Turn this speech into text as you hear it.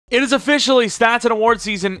It is officially stats and award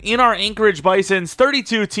season in our Anchorage Bisons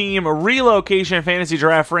 32-team relocation fantasy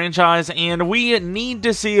draft franchise, and we need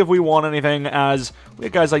to see if we want anything as we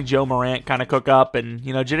have guys like Joe Morant kind of cook up, and,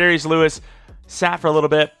 Jadarius Lewis sat for a little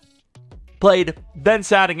bit, played, then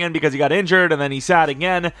sat again because he got injured, and then he sat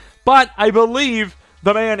again, but I believe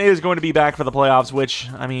the man is going to be back for the playoffs, which,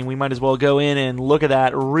 we might as well go in and look at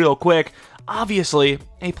that real quick. Obviously,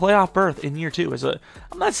 a playoff berth in year 2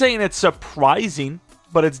 I'm not saying it's surprising,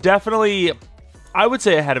 but it's definitely, I would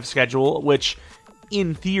say, ahead of schedule, which,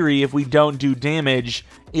 in theory, if we don't do damage,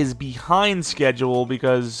 is behind schedule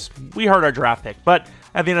because we hurt our draft pick. But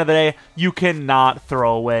at the end of the day, you cannot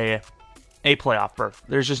throw away a playoff berth.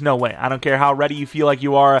 There's just no way. I don't care how ready you feel like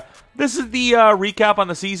you are. This is the recap on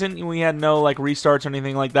the season. We had no restarts or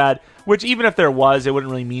anything like that, which even if there was, it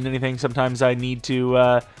wouldn't really mean anything. Sometimes I need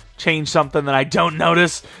to change something that I don't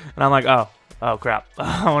notice, and I'm like, oh crap,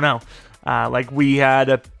 oh no. We had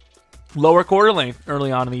a lower quarter length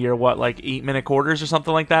early on in the year, 8-minute quarters or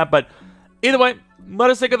something like that. But either way,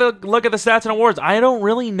 let us take a look at the stats and awards. I don't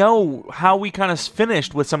really know how we kind of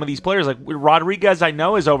finished with some of these players. Like Rodriguez, I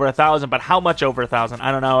know is over 1,000, but how much over 1,000?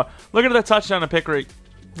 I don't know. Looking at the touchdown to pick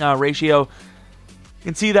ratio, you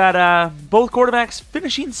can see that both quarterbacks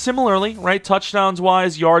finishing similarly, right?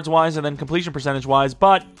 Touchdowns-wise, yards-wise, and then completion percentage-wise.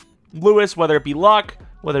 But Lewis, whether it be luck,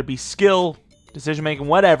 whether it be skill, decision-making,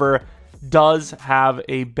 whatever, does have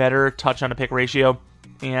a better touchdown to pick ratio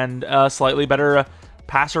and a slightly better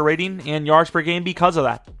passer rating and yards per game because of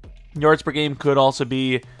that. Yards per game could also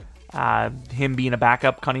be him being a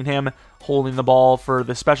backup, Cunningham holding the ball for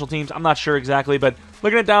the special teams. I'm not sure exactly, but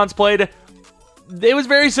looking at downs played, it was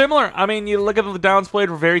very similar. You look at the downs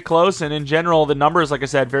played were very close, and in general, the numbers, like I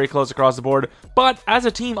said, very close across the board. But as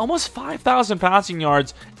a team, almost 5,000 passing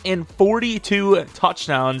yards and 42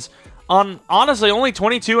 touchdowns on, honestly, only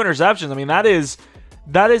 22 interceptions.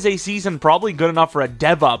 That is a season probably good enough for a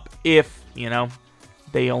dev up if,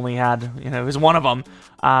 they only had, it was one of them.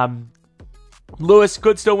 Lewis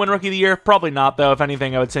could still win Rookie of the Year. Probably not, though. If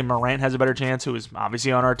anything, I would say Morant has a better chance, who is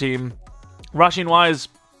obviously on our team. Rushing-wise,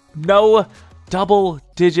 no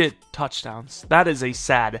double-digit touchdowns. That is a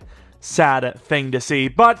sad thing to see.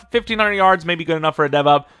 But 1,500 yards may be good enough for a dev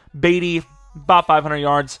up. Beatty, about 500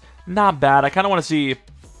 yards. Not bad. I kind of want to see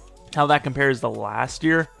how that compares to last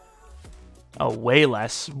year. Oh, way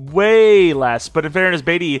less. But in fairness,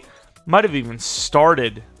 Beatty might have even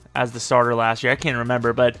started as the starter last year. I can't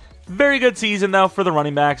remember, but very good season, though, for the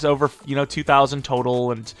running backs. Over, 2,000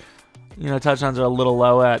 total, and, touchdowns are a little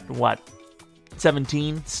low at,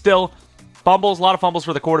 17? Still, fumbles, a lot of fumbles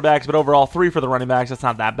for the quarterbacks, but overall, 3 for the running backs. That's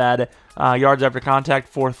not that bad. Yards after contact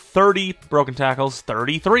for 30. Broken tackles,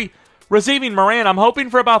 33. Receiving, Morant, I'm hoping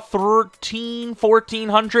for about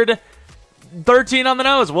 1,400. 13 on the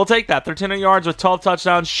nose. We'll take that. 1,300 yards with 12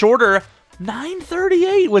 touchdowns. Shorter,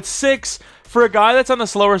 938 with 6 for a guy that's on the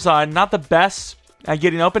slower side. Not the best at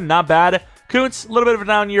getting open. Not bad. Kuntz, a little bit of a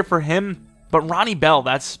down year for him. But Ronnie Bell,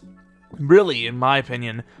 that's really, in my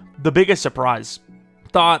opinion, the biggest surprise.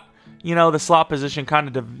 Thought, the slot position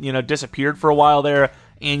kind of, disappeared for a while there.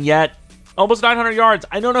 And yet, almost 900 yards.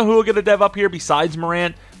 I don't know who will get a dev up here besides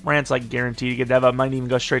Morant. Morant's guaranteed to get dev up. Might even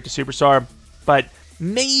go straight to superstar. But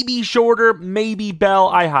maybe Shorter, maybe Bell.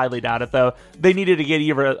 I highly doubt it, though. They needed to get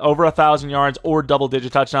either over 1,000 yards or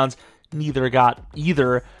double-digit touchdowns. Neither got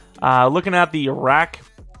either. Looking at the rack,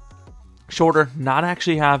 Shorter not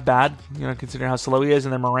actually half bad, considering how slow he is.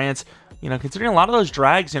 And then Morant's, considering a lot of those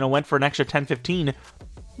drags, went for an extra 10, 15. A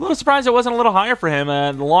little surprised it wasn't a little higher for him.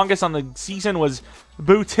 The longest on the season was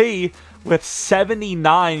Booty with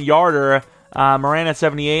 79-yarder. Morant at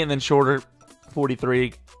 78, and then Shorter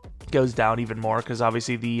 43 goes down even more because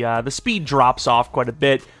obviously the speed drops off quite a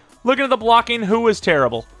bit. Looking at the blocking, who was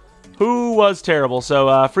terrible?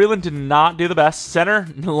 So Freeland did not do the best. Center,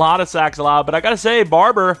 a lot of sacks allowed, but I gotta say,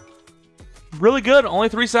 Barber, really good. Only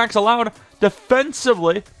 3 sacks allowed.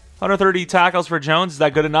 Defensively, 130 tackles for Jones. Is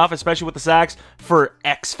that good enough, especially with the sacks for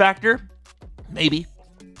X Factor? Maybe.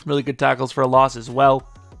 Really good tackles for a loss as well.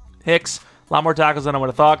 Hicks, a lot more tackles than I would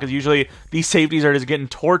have thought, because usually these safeties are just getting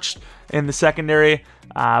torched in the secondary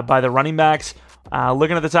by the running backs.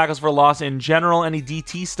 Looking at the tackles for a loss in general, any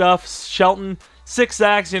DT stuff, Shelton, 6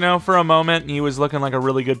 sacks, for a moment. He was looking like a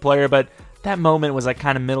really good player, but that moment was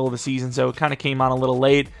kind of middle of the season, so it kind of came on a little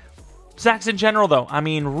late. Sacks in general, though,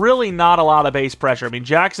 really not a lot of base pressure.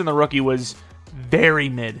 Jackson, the rookie, was very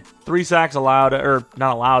mid. 3 sacks allowed, or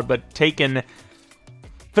not allowed, but taken.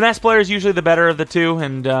 Finesse player is usually the better of the two,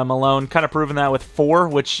 and Malone kind of proven that with 4,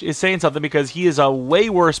 which is saying something because he is a way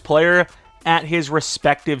worse player at his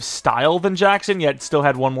respective style than Jackson, yet still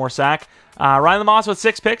had 1 more sack. Ryan Lamosse with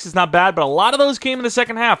 6 picks is not bad, but a lot of those came in the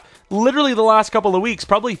second half. Literally the last couple of weeks,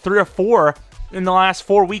 probably 3 or 4 in the last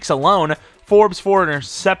 4 weeks alone. Forbes, 4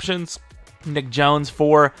 interceptions. Nick Jones,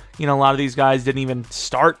 4. A lot of these guys didn't even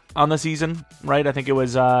start on the season, right? I think it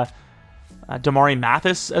was Damari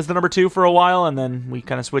Mathis as the number 2 for a while, and then we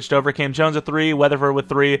kind of switched over. Cam Jones at 3, Weatherford with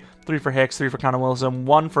 3, 3 for Hicks, 3 for Connor Wilson,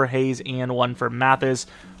 1 for Hayes, and 1 for Mathis.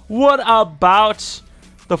 What about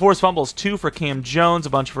the forced fumbles? 2 for Cam Jones, a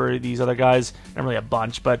bunch for these other guys. Not really a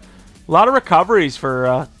bunch, but a lot of recoveries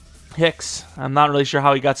for Hicks. I'm not really sure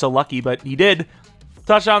how he got so lucky, but he did.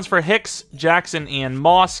 Touchdowns for Hicks, Jackson, and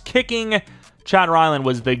Moss. Kicking, Chad Ryland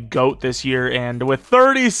was the GOAT this year, and with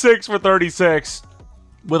 36 for 36,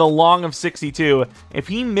 with a long of 62, if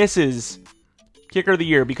he misses Kicker of the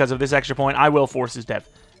Year because of this extra point, I will force his dev.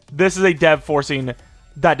 This is a dev forcing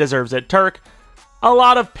that deserves it. Turk, a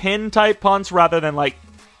lot of pin-type punts rather than, like,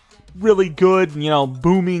 really good,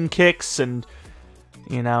 booming kicks and,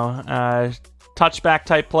 touchback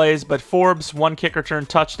type plays, but Forbes, 1 kick return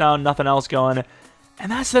touchdown, nothing else going.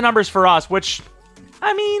 And that's the numbers for us, which,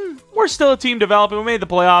 we're still a team developing. We made the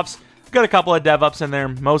playoffs. Got a couple of dev ups in there,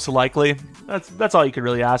 most likely. That's all you could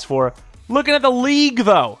really ask for. Looking at the league,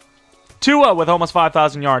 though. Tua with almost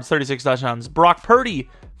 5,000 yards, 36 touchdowns. Brock Purdy,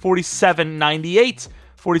 47.98.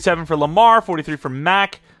 47 for Lamar, 43 for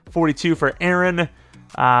Mac, 42 for Aaron,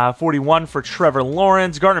 41 for Trevor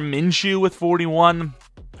Lawrence. Gardner Minshew with 41.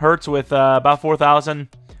 Hurts with about 4,000.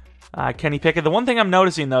 Kenny Pickett. The one thing I'm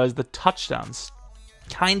noticing, though, is the touchdowns.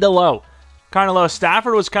 Kind of low.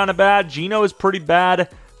 Stafford was kind of bad. Geno was pretty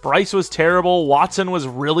bad. Bryce was terrible. Watson was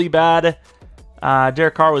really bad.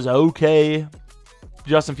 Derek Carr was okay.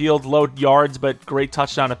 Justin Fields, low yards, but great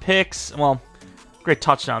touchdown to picks. Well, great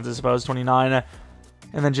touchdowns, I suppose, 29.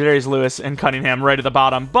 And then Jadarius Lewis and Cunningham right at the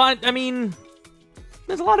bottom. But,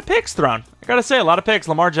 there's a lot of picks thrown. I gotta say, a lot of picks.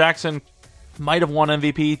 Lamar Jackson might have won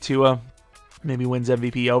MVP. Tua maybe wins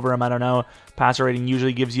MVP over him. I don't know. Passer rating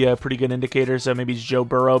usually gives you a pretty good indicator, so maybe it's Joe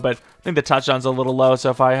Burrow, but I think the touchdown's a little low,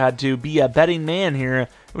 so if I had to be a betting man here,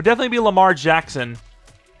 it would definitely be Lamar Jackson,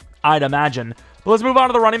 I'd imagine. But let's move on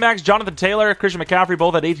to the running backs. Jonathan Taylor, Christian McCaffrey,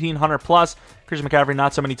 both at 1,800 plus. Christian McCaffrey,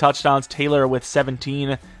 not so many touchdowns. Taylor with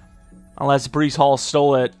 17, unless Breece Hall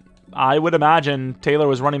stole it. I would imagine Taylor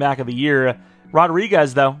was running back of the year.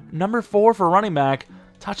 Rodriguez, though, number 4 for running back.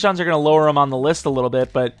 Touchdowns are going to lower him on the list a little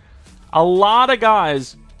bit, but a lot of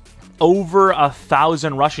guys over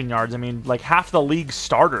 1,000 rushing yards. Like half the league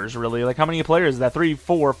starters, really. Like, how many players is that? 3,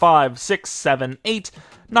 4, 5, 6, 7, 8,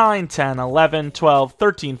 9, 10, 11, 12,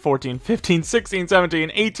 13, 14, 15, 16,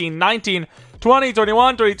 17, 18, 19, 20,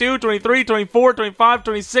 21, 22, 23, 24, 25,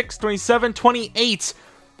 26, 27, 28.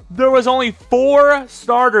 There was only 4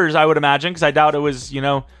 starters, I would imagine, because I doubt it was,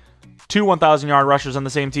 2 1,000-yard rushers on the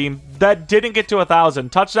same team that didn't get to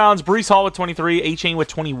 1,000. Touchdowns, Breece Hall with 23, A-Chain with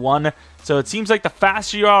 21. So it seems like the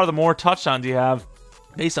faster you are, the more touchdowns you have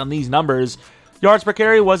based on these numbers. Yards per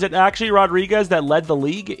carry, was it actually Rodriguez that led the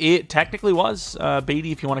league? It technically was.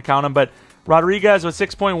 Beatty, if you want to count him. But Rodriguez was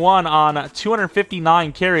 6.1 on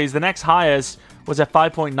 259 carries. The next highest was at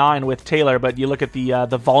 5.9 with Taylor. But you look at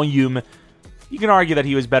the volume, you can argue that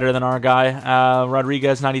he was better than our guy.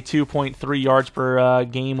 Rodriguez, 92.3 yards per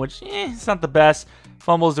game, which, it's not the best.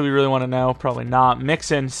 Fumbles, do we really want to know? Probably not.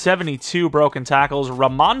 Mixon, 72 broken tackles.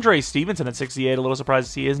 Ramondre Stevenson at 68. A little surprised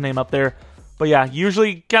to see his name up there. But yeah,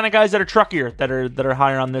 usually kind of guys that are truckier that are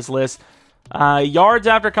higher on this list. Yards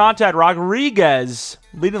after contact, Rodriguez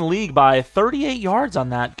leading the league by 38 yards on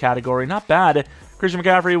that category. Not bad. Christian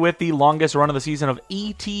McCaffrey with the longest run of the season of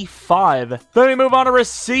 85. Then we move on to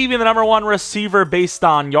receiving. The number 1 receiver based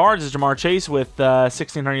on yards is Jamar Chase with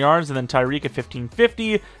 1,600 yards, and then Tyreek at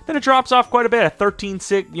 1,550. Then it drops off quite a bit at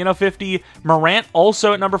 13,50. Morant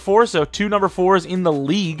also at number 4, so 2 number 4s in the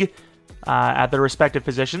league at their respective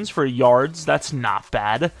positions for yards. That's not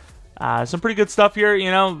bad. Some pretty good stuff here.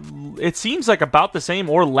 It seems like about the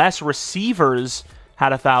same or less receivers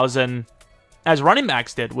had 1,000 as running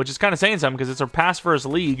backs did, which is kind of saying something because it's a pass-first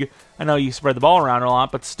league. I know you spread the ball around a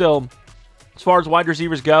lot, but still, as far as wide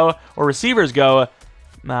receivers go, or receivers go,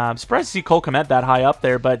 I'm surprised to see Cole Kmet that high up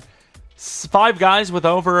there, but 5 guys with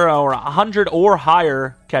over or 100 or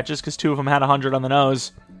higher catches, because 2 of them had 100 on the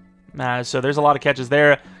nose. So there's a lot of catches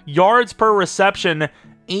there. Yards per reception,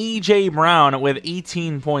 A.J. Brown with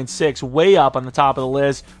 18.6, way up on the top of the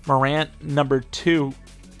list. Morant, number 2,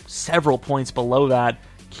 several points below that.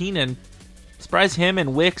 Keenan, surprised him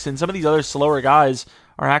and Wicks and some of these other slower guys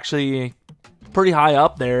are actually pretty high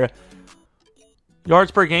up there.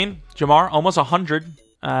 Yards per game, Jamar, almost 100.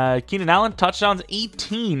 Keenan Allen, touchdowns,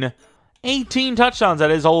 18. 18 touchdowns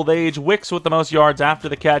at his old age. Wicks with the most yards after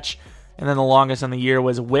the catch. And then the longest on the year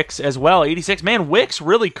was Wicks as well, 86. Man, Wicks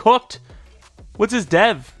really cooked. What's his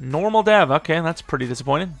dev? Normal dev. Okay, that's pretty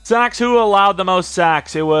disappointing. Sacks, who allowed the most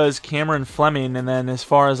sacks? It was Cameron Fleming. And then as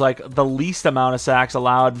far as like the least amount of sacks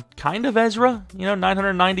allowed, kind of Ezra.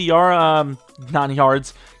 990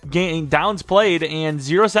 yards, downs played, and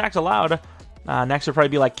 0 sacks allowed. Next would probably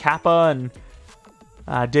be like Kappa and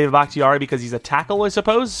David Bakhtiari because he's a tackle, I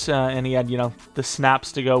suppose. And he had, the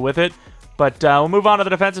snaps to go with it. But we'll move on to the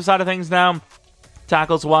defensive side of things now.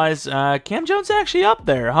 Tackles-wise, Cam Jones actually up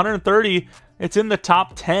there. 130. It's in the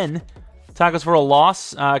top 10. Tackles for a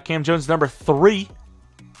loss. Cam Jones, number 3.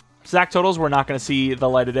 Sack totals, we're not going to see the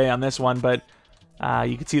light of day on this one, but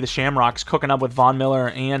you can see the Shamrocks cooking up with Von Miller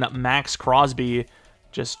and Max Crosby.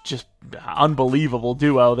 Just unbelievable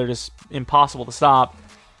duo. They're just impossible to stop.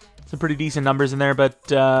 Some pretty decent numbers in there, but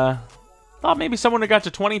thought maybe someone would got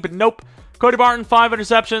to 20, but nope. Cody Barton, 5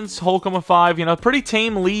 interceptions. Holcomb with 5. Pretty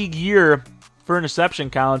tame league year for interception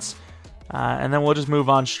counts. And then we'll just move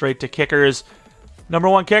on straight to kickers. Number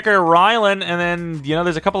 1 kicker, Rylan, and then,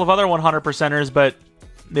 there's a couple of other 100%ers, but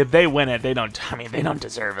if they win it, they don't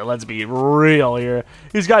deserve it. Let's be real here.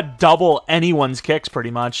 He's got double anyone's kicks pretty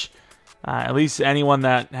much. At least anyone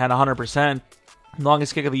that had 100%.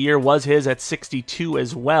 Longest kick of the year was his at 62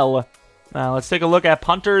 as well. Let's take a look at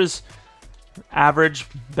punters. Average,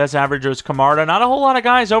 best average was Camarda. Not a whole lot of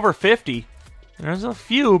guys over 50. There's a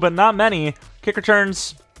few, but not many. Kick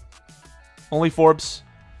returns, only Forbes.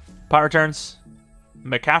 Punt returns,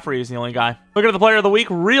 McCaffrey is the only guy. Looking at the player of the week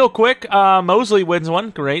real quick. Mosley wins one.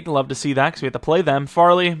 Great. Love to see that because we have to play them.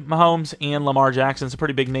 Farley, Mahomes, and Lamar Jackson. Some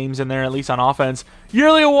pretty big names in there, at least on offense.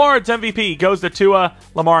 Yearly awards, MVP goes to Tua.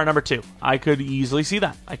 Lamar at number 2. I could easily see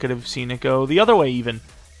that. I could have seen it go the other way even,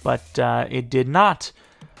 but it did not.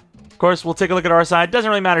 Of course, we'll take a look at our side. Doesn't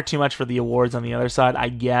really matter too much for the awards on the other side, I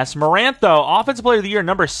guess. Morant, though, Offensive Player of the Year,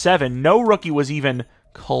 number 7. No rookie was even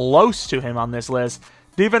close to him on this list.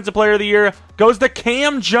 Defensive Player of the Year goes to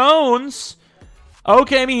Cam Jones.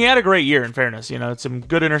 Okay, he had a great year, in fairness. Some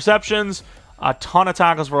good interceptions, a ton of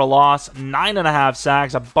tackles for a loss, 9.5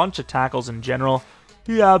 sacks, a bunch of tackles in general.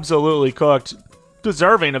 He absolutely cooked.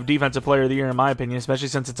 Deserving of Defensive Player of the Year, in my opinion, especially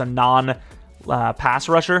since it's a non-pass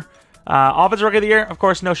rusher. Offensive Rookie of the Year, of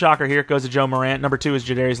course, no shocker here. Goes to Joe Morant. Number 2 is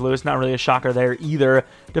Jadarius Lewis. Not really a shocker there either.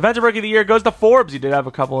 Defensive Rookie of the Year goes to Forbes. He did have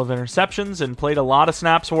a couple of interceptions and played a lot of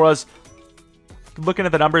snaps for us. Looking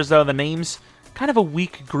at the numbers, though, the names, kind of a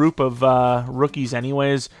weak group of rookies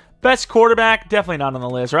anyways. Best quarterback, definitely not on the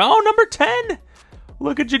list. Oh, number 10!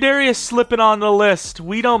 Look at Jadarius slipping on the list.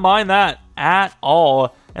 We don't mind that at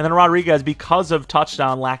all. And then Rodriguez, because of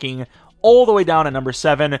touchdown lacking, all the way down at number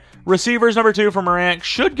 7. Receivers, number 2 for Morant,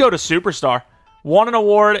 should go to Superstar. Won an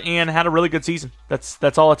award and had a really good season.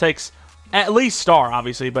 That's all it takes. At least star,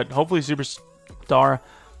 obviously, but hopefully Superstar.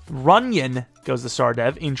 Runyon goes to Star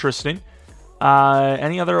Dev. Interesting.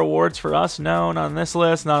 Any other awards for us? No, not on this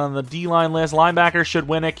list. Not on the D-line list. Linebacker should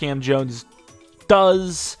win it. Cam Jones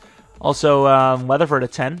does. Also, Weatherford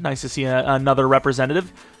at 10. Nice to see another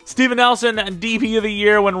representative. Steven Nelson, DP of the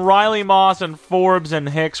Year, when Riley Moss and Forbes and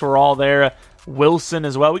Hicks were all there. Wilson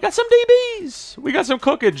as well. We got some DBs. We got some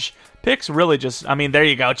cookage. Picks really just, there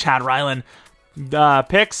you go, Chad Ryland.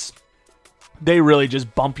 Picks, they really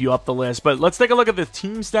just bump you up the list. But let's take a look at the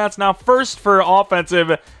team stats now. First for offensive,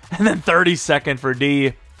 and then 32nd for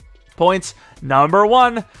D. Points, number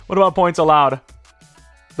 1. What about points allowed?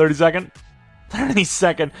 32nd?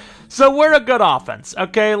 32nd. So we're a good offense,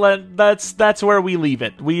 okay? That's where we leave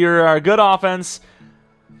it. We are a good offense,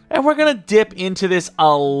 and we're going to dip into this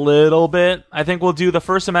a little bit. I think we'll do the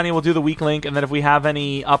first of many, we'll do the weak link, and then if we have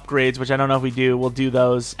any upgrades, which I don't know if we do, we'll do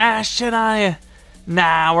those. Should I?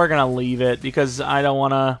 Nah, we're going to leave it, because I don't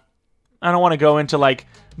want to go into, like,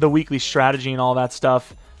 the weekly strategy and all that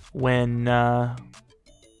stuff when, I'll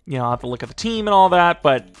have to look at the team and all that,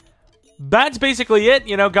 but that's basically it.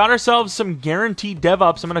 Got ourselves some guaranteed dev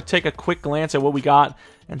ups. I'm going to take a quick glance at what we got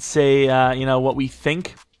and say, what we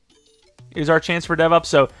think is our chance for dev up.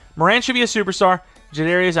 So Morant should be a superstar.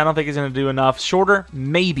 Jadarius, I don't think he's going to do enough. Shorter,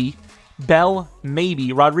 maybe. Bell,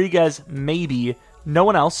 maybe. Rodriguez, maybe. No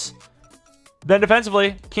one else. Then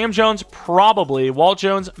defensively, Cam Jones, probably. Walt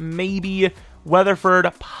Jones, maybe.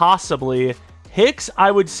 Weatherford, possibly. Hicks,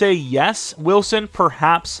 I would say yes. Wilson,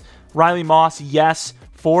 perhaps. Riley Moss, yes.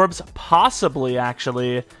 Forbes, possibly,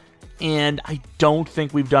 actually. And I don't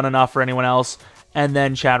think we've done enough for anyone else. And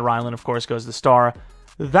then Chad Ryland, of course, goes to the star.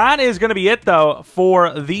 That is going to be it, though,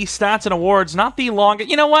 for the stats and awards. Not the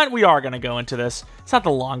longest. You know what? We are going to go into this. It's not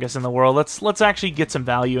the longest in the world. Let's actually get some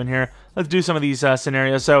value in here. Let's do some of these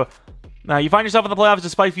scenarios. So, you find yourself in the playoffs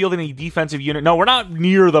despite fielding a defensive unit. No, we're not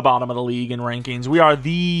near the bottom of the league in rankings. We are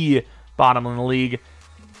the bottom in the league.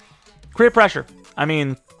 Create pressure. I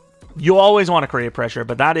mean, you always want to create pressure,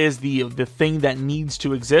 but that is the thing that needs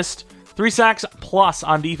to exist. 3 sacks plus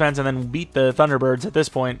on defense and then beat the Thunderbirds. At this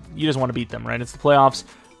point, you just want to beat them, right? It's the playoffs.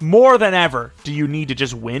 More than ever, do you need to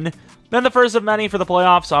just win? Then the first of many for the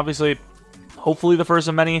playoffs. Obviously, hopefully the first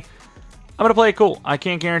of many. I'm going to play it cool. I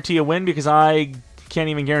can't guarantee a win because I can't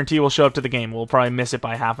even guarantee we'll show up to the game. We'll probably miss it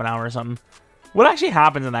by half an hour or something. What actually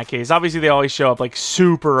happens in that case? Obviously, they always show up like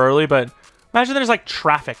super early, but imagine there's like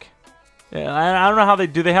traffic. Yeah, I don't know how they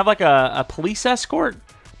do. They have like a police escort?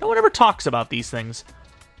 No one ever talks about these things.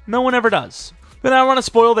 No one ever does. But I don't want to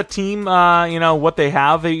spoil the team, you know, what they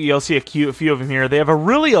have. You'll see a few of them here. They have a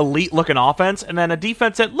really elite-looking offense, and then a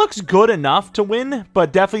defense that looks good enough to win,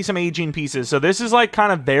 but definitely some aging pieces. So this is like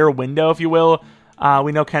kind of their window, if you will.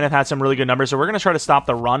 We know Kenneth had some really good numbers, so we're going to try to stop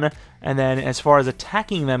the run. And then as far as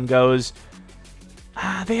attacking them goes,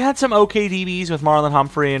 they had some okay DBs with Marlon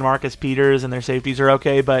Humphrey and Marcus Peters, and their safeties are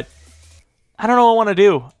okay, but I don't know what I want to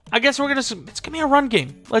do. I guess it's going to be a run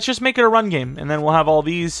game. Let's just make it a run game, and then we'll have all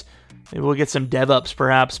these. Maybe we'll get some dev-ups,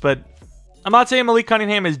 perhaps, but I'm not saying Malik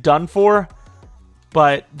Cunningham is done for,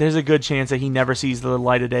 but there's a good chance that he never sees the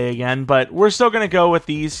light of day again, but we're still going to go with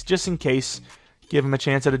these, just in case, give him a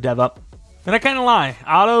chance at a dev-up. And I kind of lie.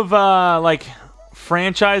 Out of, like,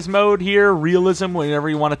 franchise mode here, realism, whenever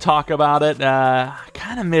you want to talk about it, I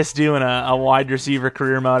kind of miss doing a wide receiver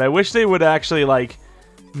career mode. I wish they would actually, like,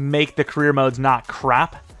 make the career modes not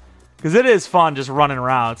crap, because it is fun just running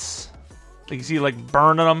routes. Like, you see, like,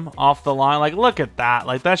 burning them off the line. Like, look at that.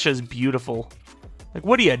 Like, that's just beautiful. Like,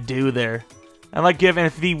 what do you do there? I like giving,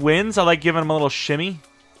 if he wins, I like giving him a little shimmy.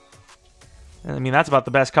 I mean, that's about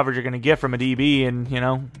the best coverage you're going to get from a DB, and, you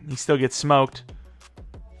know, he still gets smoked.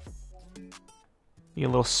 Get a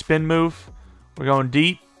little spin move. We're going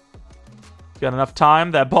deep. Got enough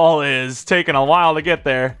time. That ball is taking a while to get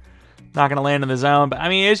there. Not going to land in the zone, but, I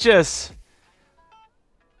mean, it's just...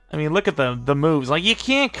 I mean, look at the moves. Like, you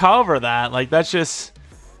can't cover that. Like, that's just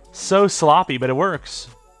so sloppy, but it works.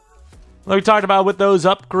 Like we talked about with those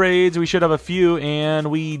upgrades, we should have a few,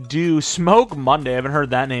 and we do. Smoke Monday. I haven't heard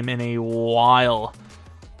that name in a while.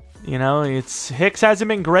 You know, Hicks hasn't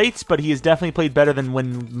been great, but he has definitely played better than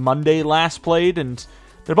when Monday last played, and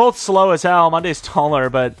they're both slow as hell. Monday's taller,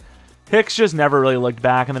 but Hicks just never really looked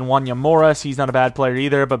back. And then Wanya Morris, he's not a bad player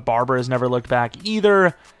either, but Barber has never looked back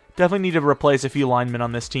either. Definitely need to replace a few linemen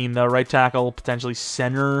on this team, though. Right tackle, potentially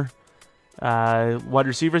center. Wide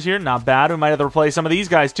receivers here, not bad. We might have to replace some of these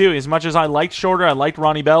guys, too. As much as I liked Shorter, I liked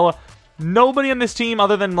Ronnie Bell. Nobody on this team,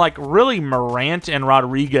 other than, like, really Morant and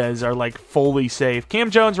Rodriguez, are, like, fully safe.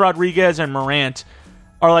 Cam Jones, Rodriguez, and Morant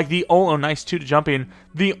are, like, the only... Oh, nice two to jump in.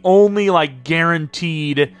 The only, like,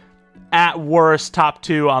 guaranteed, at worst, top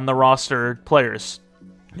 2 on the roster players.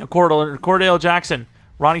 You know, Cordell Jackson,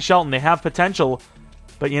 Ronnie Shelton, they have potential.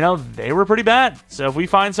 But, you know, they were pretty bad. So if we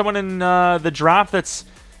find someone in the draft that's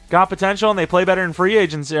got potential and they play better in free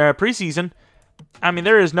agents preseason, I mean,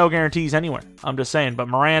 there is no guarantees anywhere. I'm just saying. But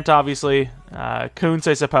Morant, obviously. Kuntz,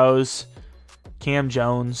 I suppose. Cam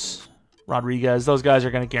Jones. Rodriguez. Those guys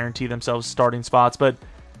are going to guarantee themselves starting spots. But,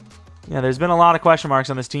 yeah, there's been a lot of question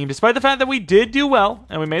marks on this team. Despite the fact that we did do well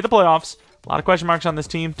and we made the playoffs. A lot of question marks on this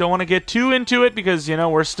team. Don't want to get too into it because, you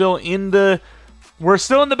know, we're still in the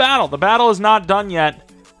battle. The battle is not done yet,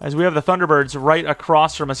 as we have the Thunderbirds right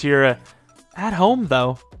across from us here at home,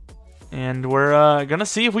 though. And we're going to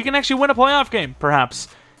see if we can actually win a playoff game, perhaps.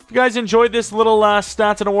 If you guys enjoyed this little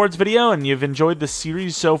stats and awards video, and you've enjoyed the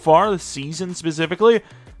series so far, the season specifically,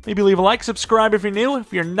 maybe leave a like, subscribe if you're new.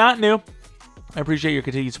 If you're not new, I appreciate your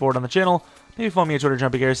continued support on the channel. Maybe follow me on Twitter,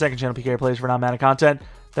 Jeromepkr, second channel, PK Plays for non-Madden content.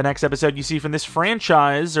 The next episode you see from this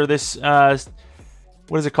franchise, or this...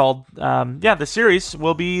 what is it called? Yeah, the series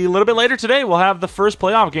will be a little bit later today. We'll have the first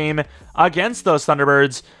playoff game against those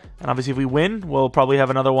Thunderbirds. And obviously if we win, we'll probably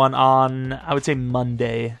have another one on, I would say,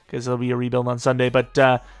 Monday, because there'll be a rebuild on Sunday. But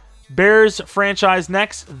Bears franchise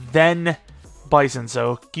next, then Bison.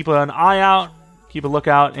 So keep an eye out, keep a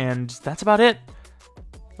lookout, and that's about it.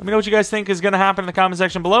 Let me know what you guys think is going to happen in the comment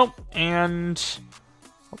section below. And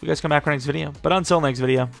hope you guys come back for next video. But until next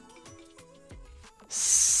video,